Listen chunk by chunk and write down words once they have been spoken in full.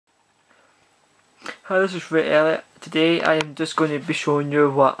Hi, this is Ray Elliott. Today I am just going to be showing you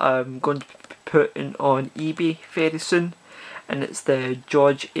what I'm going to be putting on eBay very soon, and it's the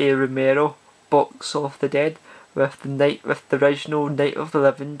George A. Romero Box of the Dead with the original Night of the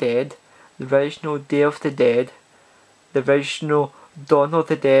Living Dead, the original Day of the Dead, the original Dawn of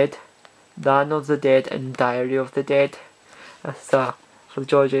the Dead, Land of the Dead, and Diary of the Dead. That's for the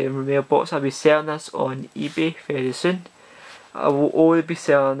George A. Romero box. I'll be selling this on eBay very soon. I will only be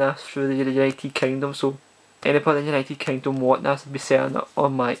selling this through the United Kingdom, so anybody in the United Kingdom want this, I'll be selling it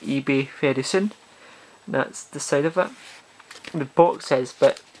on my eBay very soon. And that's the side of it. The box is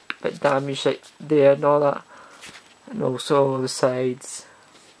a bit damaged right there and all that, and also the sides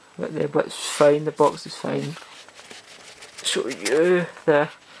right there, but it's fine, the box is fine. Show you the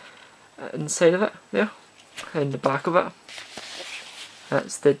inside of it there, and the back of it.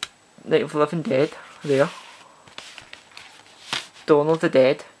 That's the Night of the Living Dead there. Dawn of the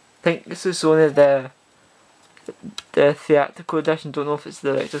Dead. I think this is only the theatrical edition, don't know if it's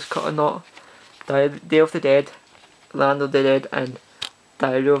the director's cut or not. Day of the Dead, Land of the Dead, and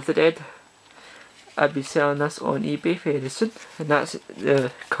Diary of the Dead. I'll be selling this on eBay very soon, and that's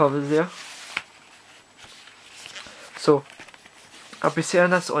the covers there. So I'll be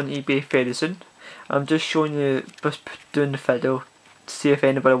selling this on eBay very soon. I'm just showing you, just doing the video to see if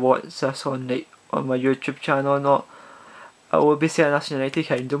anybody wants this on my YouTube channel or not. I will be selling this in the United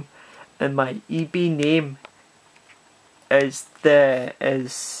Kingdom, and my eBay name is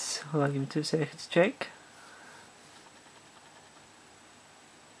hold on, give me 2 seconds to check.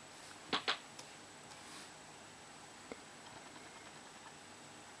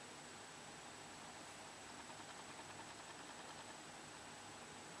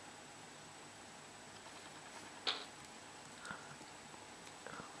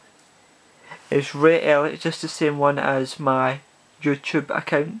 It's Ray Elliott, just the same one as my YouTube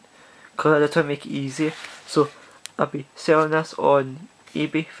account, because I just want to make it easy. So I'll be selling this on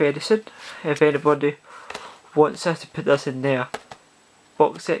eBay very soon. If anybody wants us to put this in their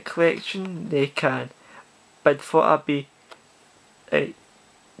box set collection, they can bid for it. I'll be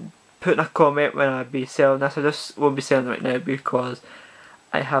putting a comment when I'll be selling this. I just won't be selling it right now because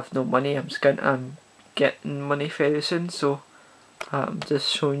I have no money. I'm getting money very soon, so I'm just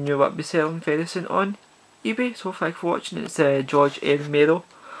showing you what I'll be selling very soon on eBay. So thanks for watching. It's a George A. Romero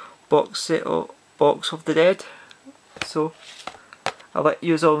box set of Box of the Dead. So I'll let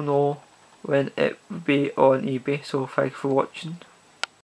you all know when it will be on eBay. So thanks for watching.